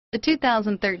The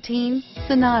 2013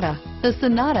 Sonata. The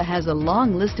Sonata has a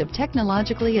long list of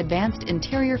technologically advanced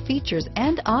interior features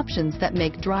and options that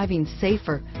make driving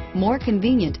safer, more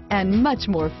convenient, and much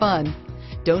more fun.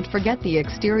 Don't forget the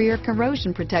exterior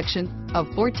corrosion protection, a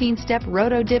 14-step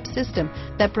roto-dip system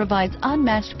that provides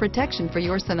unmatched protection for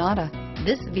your Sonata.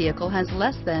 This vehicle has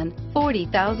less than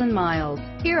 40,000 miles.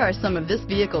 Here are some of this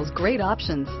vehicle's great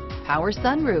options: power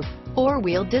sunroof,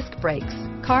 four-wheel disc brakes,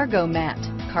 cargo mat,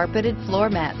 carpeted floor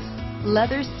mats,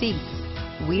 leather seats,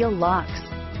 wheel locks,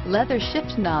 leather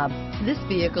shift knob. This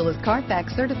vehicle is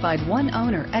Carfax certified one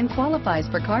owner and qualifies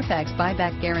for Carfax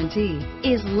buyback guarantee.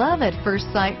 Is love at first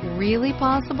sight really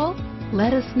possible?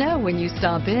 Let us know when you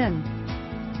stop in.